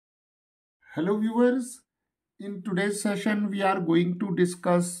Hello viewers, in today's session we are going to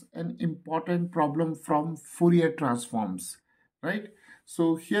discuss an important problem from Fourier transforms, right?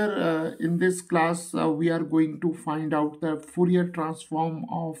 So here in this class we are going to find out the Fourier transform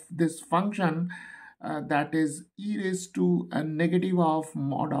of this function that is e raised to a negative of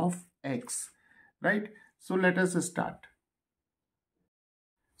mod of x, right? So let us start.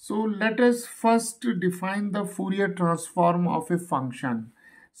 So let us first define the Fourier transform of a function.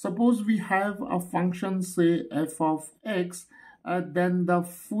 Suppose we have a function, say f of x, then the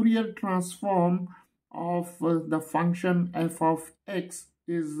Fourier transform of the function f of x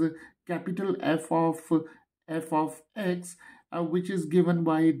is capital f of x, which is given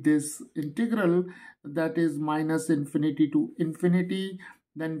by this integral, that is minus infinity to infinity.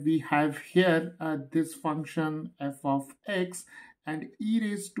 Then we have here this function f of x and e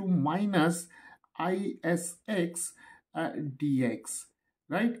raised to minus isx dx,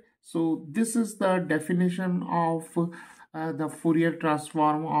 right? So this is the definition of the Fourier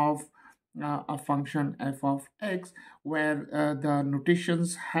transform of a function f of x, where the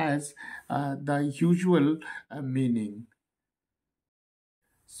notations has the usual meaning.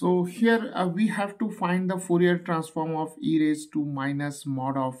 So here we have to find the Fourier transform of e raised to minus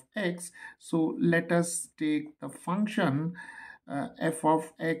mod of x. So let us take the function f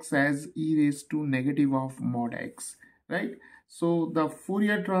of x as e raised to negative of mod x, right? So the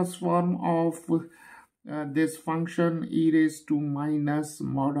Fourier transform of this function e raised to minus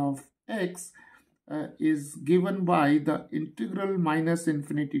mod of x is given by the integral minus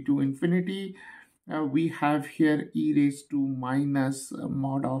infinity to infinity. We have here e raised to minus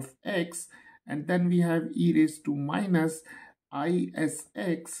mod of x, and then we have e raised to minus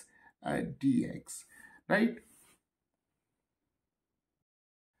isx dx, right?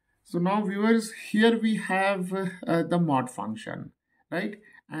 So now viewers, here we have the mod function, right?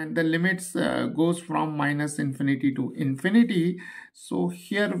 And the limits goes from minus infinity to infinity. So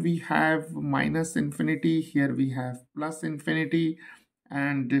here we have minus infinity, here we have plus infinity,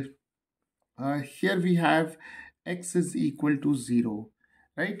 and here we have x is equal to 0,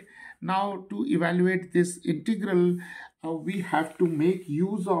 right? Now to evaluate this integral, we have to make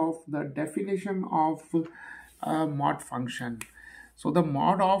use of the definition of mod function. So the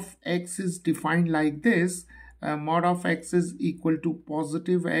mod of x is defined like this. Mod of x is equal to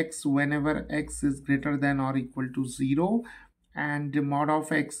positive x whenever x is greater than or equal to 0, and mod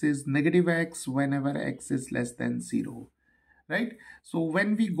of x is negative x whenever x is less than 0, right? So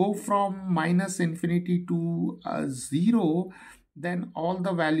when we go from minus infinity to 0, then all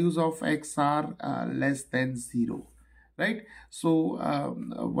the values of x are less than 0, right? So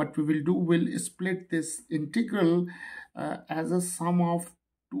what we will do, we'll split this integral as a sum of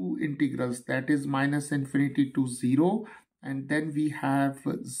two integrals, that is minus infinity to 0, and then we have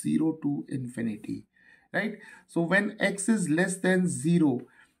 0 to infinity, right? So when x is less than 0,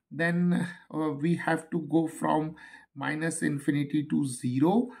 then we have to go from minus infinity to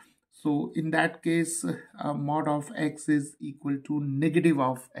 0. So in that case, mod of x is equal to negative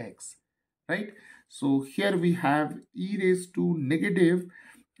of x, right? So here we have e raised to negative,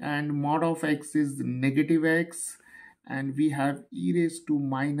 and mod of x is negative x, and we have e raised to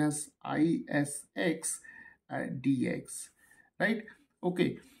minus isx dx, right?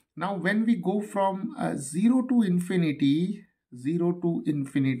 Okay, now when we go from 0 to infinity,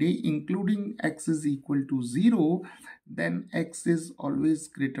 including x is equal to 0, then x is always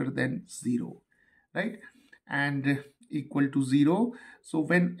greater than 0, right? And equal to 0. So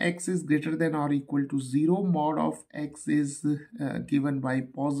when x is greater than or equal to 0, mod of x is given by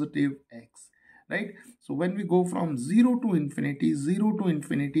positive x, right? So when we go from 0 to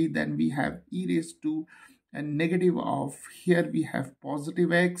infinity, then we have e raised to a negative of, here we have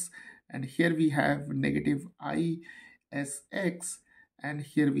positive x, and here we have negative isx, and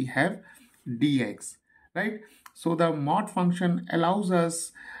here we have dx, right? So the mod function allows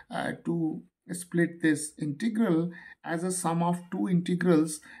us to split this integral as a sum of two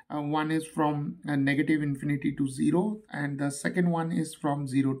integrals. One is from negative infinity to 0, and the second one is from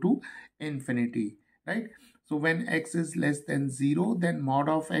 0 to infinity, right? So when x is less than 0, then mod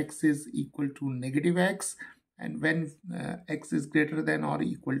of x is equal to negative x, and when x is greater than or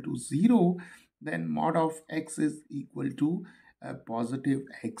equal to 0, then mod of x is equal to positive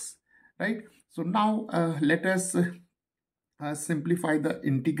x, right? So now let us simplify the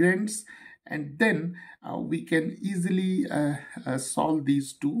integrands, and then we can easily solve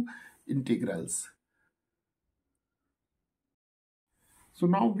these two integrals. So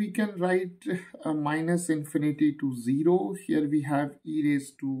now we can write minus infinity to 0. Here we have e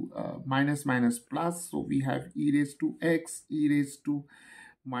raised to minus plus. So we have e raised to x, e raised to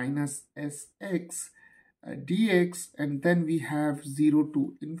minus sx dx, and then we have 0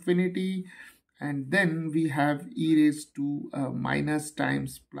 to infinity, and then we have e raised to minus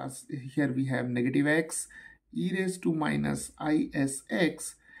times plus, here we have negative x, e raised to minus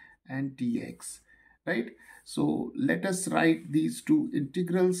isx and dx, right? So let us write these two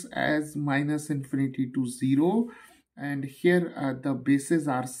integrals as minus infinity to 0, and here the bases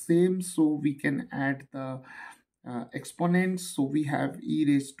are same, so we can add the exponents. So we have e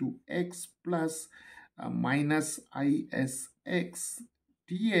raised to x plus minus isx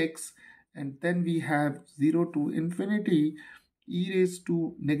dx, and then we have 0 to infinity e raised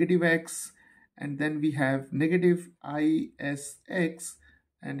to negative x, and then we have negative isx,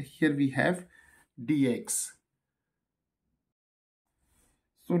 and here we have dx.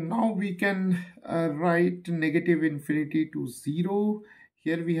 So now we can write negative infinity to 0.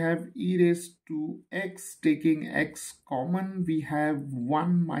 Here we have e raised to x, taking x common, we have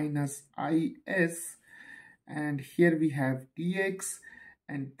 1 minus is, and here we have dx,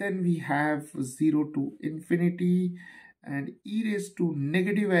 and then we have 0 to infinity and e raised to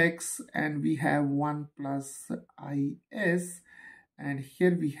negative x, and we have 1 plus is, and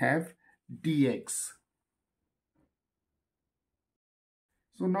here we have dx.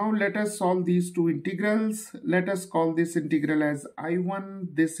 So now let us solve these two integrals. Let us call this integral as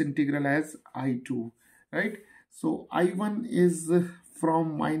I1, this integral as I2, right? So I1 is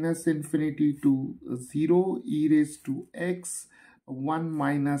from minus infinity to 0, e raised to x, 1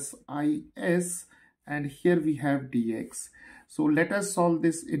 minus is, and here we have dx. So let us solve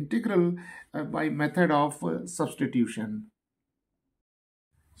this integral by method of substitution.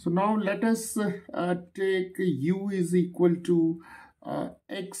 So now let us take u is equal to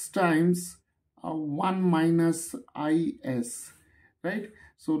x times 1 minus is, right?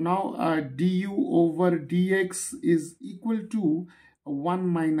 So now du over dx is equal to 1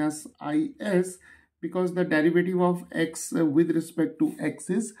 minus is, because the derivative of x with respect to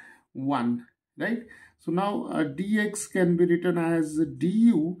x is 1, right? So now dx can be written as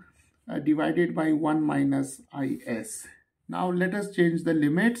du divided by 1 minus is. Now let us change the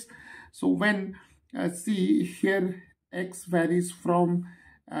limits. So when see here x varies from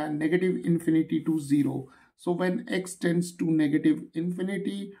negative infinity to 0. So when x tends to negative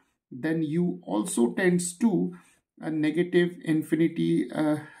infinity, then u also tends to negative infinity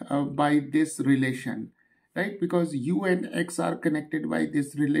by this relation, right? Because u and x are connected by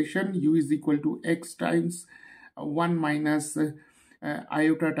this relation, u is equal to x times 1 minus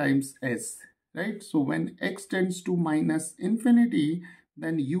iota times s, right? So when x tends to minus infinity,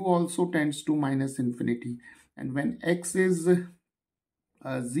 then u also tends to minus infinity, and when x is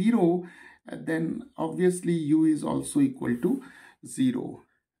 0, then obviously u is also equal to 0,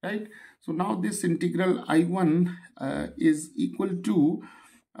 right? So now this integral I1 is equal to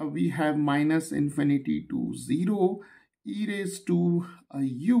we have minus infinity to 0 e raised to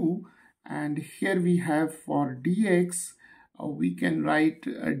u, and here we have for dx we can write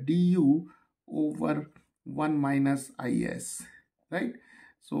du over 1 minus is, right?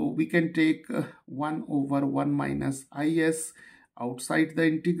 So we can take 1 over 1 minus is outside the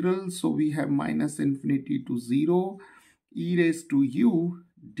integral. So we have minus infinity to 0 e raised to u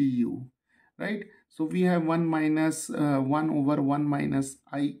du, right? So we have 1 minus 1 over 1 minus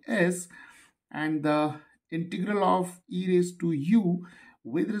is, and the integral of e raised to u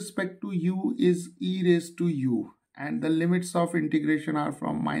with respect to u is e raised to u, and the limits of integration are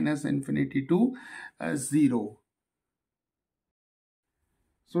from minus infinity to 0.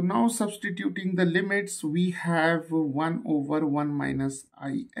 So now substituting the limits, we have 1 over 1 minus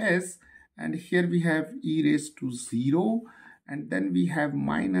is, and here we have e raised to 0, and then we have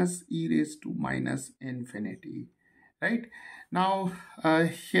minus e raised to minus infinity, right? Now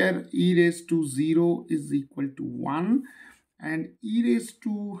here e raised to 0 is equal to 1, and e raised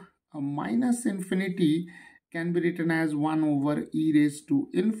to minus infinity can be written as 1 over e raised to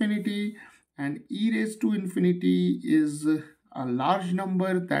infinity, and e raised to infinity is a large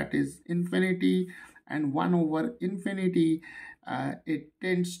number, that is infinity, and 1 over infinity it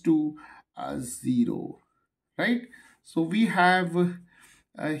tends to 0, right? So we have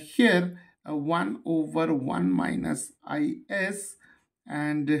here 1 over 1 minus is,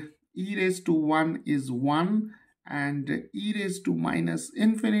 and e raised to 1 is 1, and e raised to minus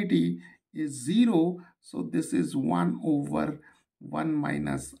infinity is 0. So this is 1 over 1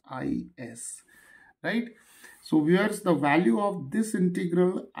 minus is, right? So here's the value of this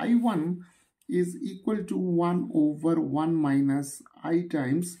integral I1 is equal to 1 over 1 minus I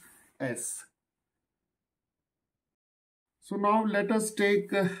times s. So now let us take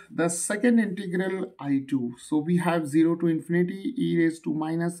the second integral I2. So we have 0 to infinity e raised to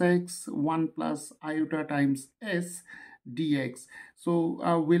minus x 1 plus iota times s dx.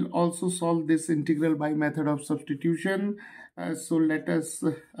 So we'll also solve this integral by method of substitution. So let us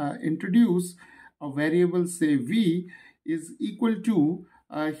introduce a variable, say v is equal to,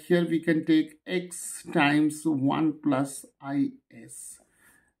 here we can take x times 1 plus is,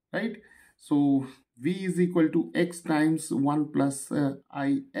 right? So v is equal to x times 1 plus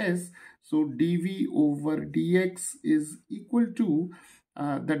is. So dv over dx is equal to,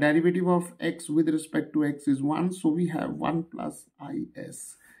 the derivative of x with respect to x is 1. So we have 1 plus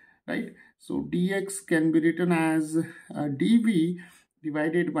is, right? So dx can be written as dv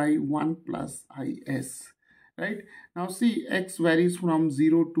divided by 1 plus is, right? Now see, x varies from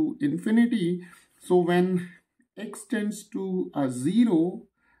 0 to infinity. So when x tends to 0,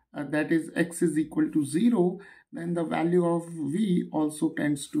 that is x is equal to 0, then the value of v also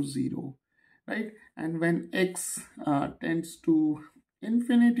tends to 0, right? And when x tends to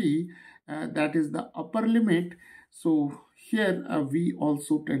infinity, that is the upper limit, so here v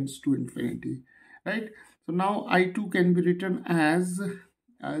also tends to infinity, right? So now I2 can be written as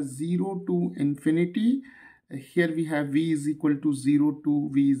 0 to infinity. Here we have v is equal to 0 to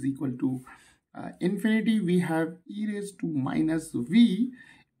v is equal to infinity. We have e raised to minus v,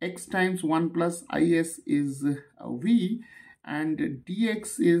 x times 1 plus is v, and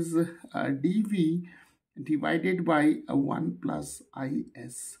dx is dv divided by 1 plus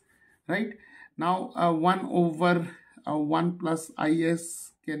is, right? Now 1 over 1 plus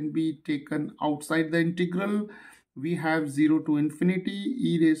is can be taken outside the integral. We have 0 to infinity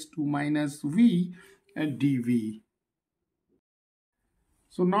e raised to minus v and dv.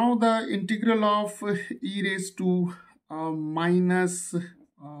 So now the integral of e raised to minus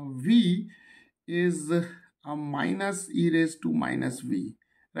v is minus e raised to minus v,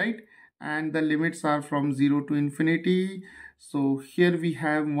 right? And the limits are from 0 to infinity. So here we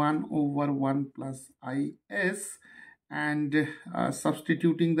have 1 over 1 plus is, and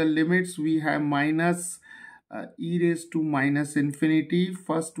substituting the limits, we have minus e raised to minus infinity.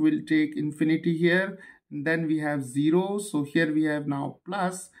 First we'll take infinity here, then we have 0. So here we have now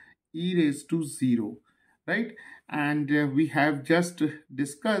plus e raised to 0, right? And we have just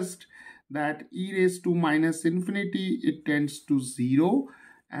discussed that e raised to minus infinity, it tends to 0,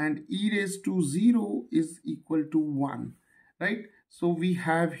 and e raised to 0 is equal to 1, right? So we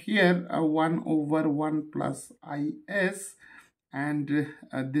have here a 1 over 1 plus is, and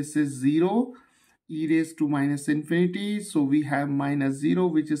this is 0, e raised to minus infinity. So we have minus 0,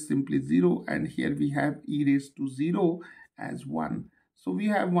 which is simply 0, and here we have e raised to 0 as 1. So we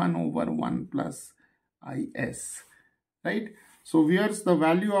have 1 over 1 plus is, right? So here's the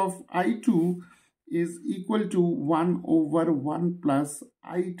value of I2 is equal to 1 over 1 plus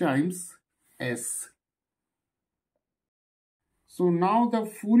I times s. So now the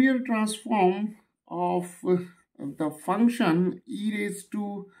Fourier transform of the function e raised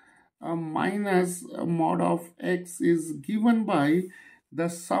to minus mod of x is given by the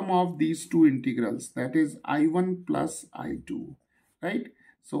sum of these two integrals, that is I1 plus I2, right?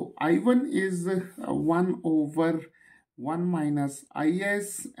 So I1 is 1 over 1 minus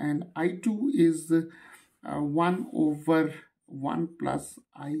is, and I2 is 1 over 1 plus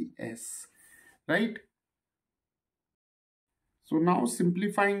is, right? So now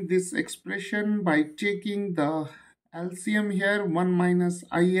simplifying this expression by taking the LCM here, 1 minus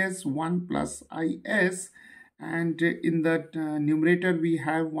is, 1 plus is, and in the numerator we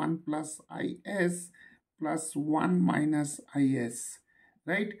have 1 plus is plus 1 minus is,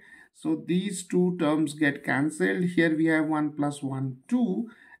 right? So these two terms get cancelled. Here we have 1 plus 1, 2,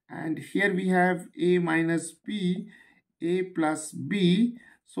 and here we have a minus b, a plus b.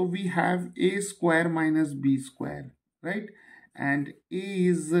 So we have a square minus b square, right? And a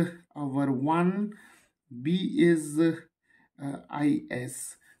is our 1, b is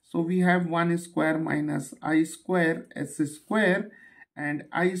is. So we have 1 square minus I square s square, and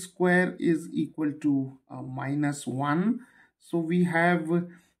I square is equal to minus 1. So we have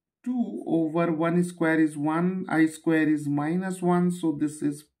 2 over 1 square is 1, I square is minus 1, so this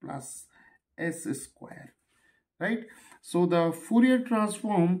is plus s square, right? So the Fourier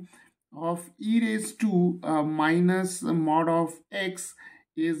transform of e raised to minus mod of x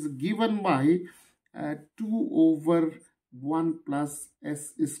is given by 2 over 1 plus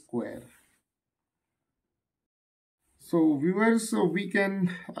s square. So viewers, we can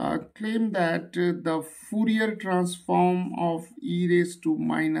claim that the Fourier transform of e raised to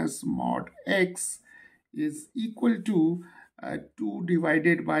minus mod x is equal to 2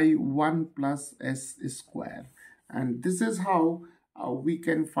 divided by 1 plus s square. And this is how we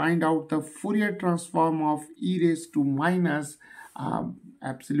can find out the Fourier transform of e raised to minus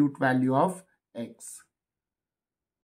absolute value of x.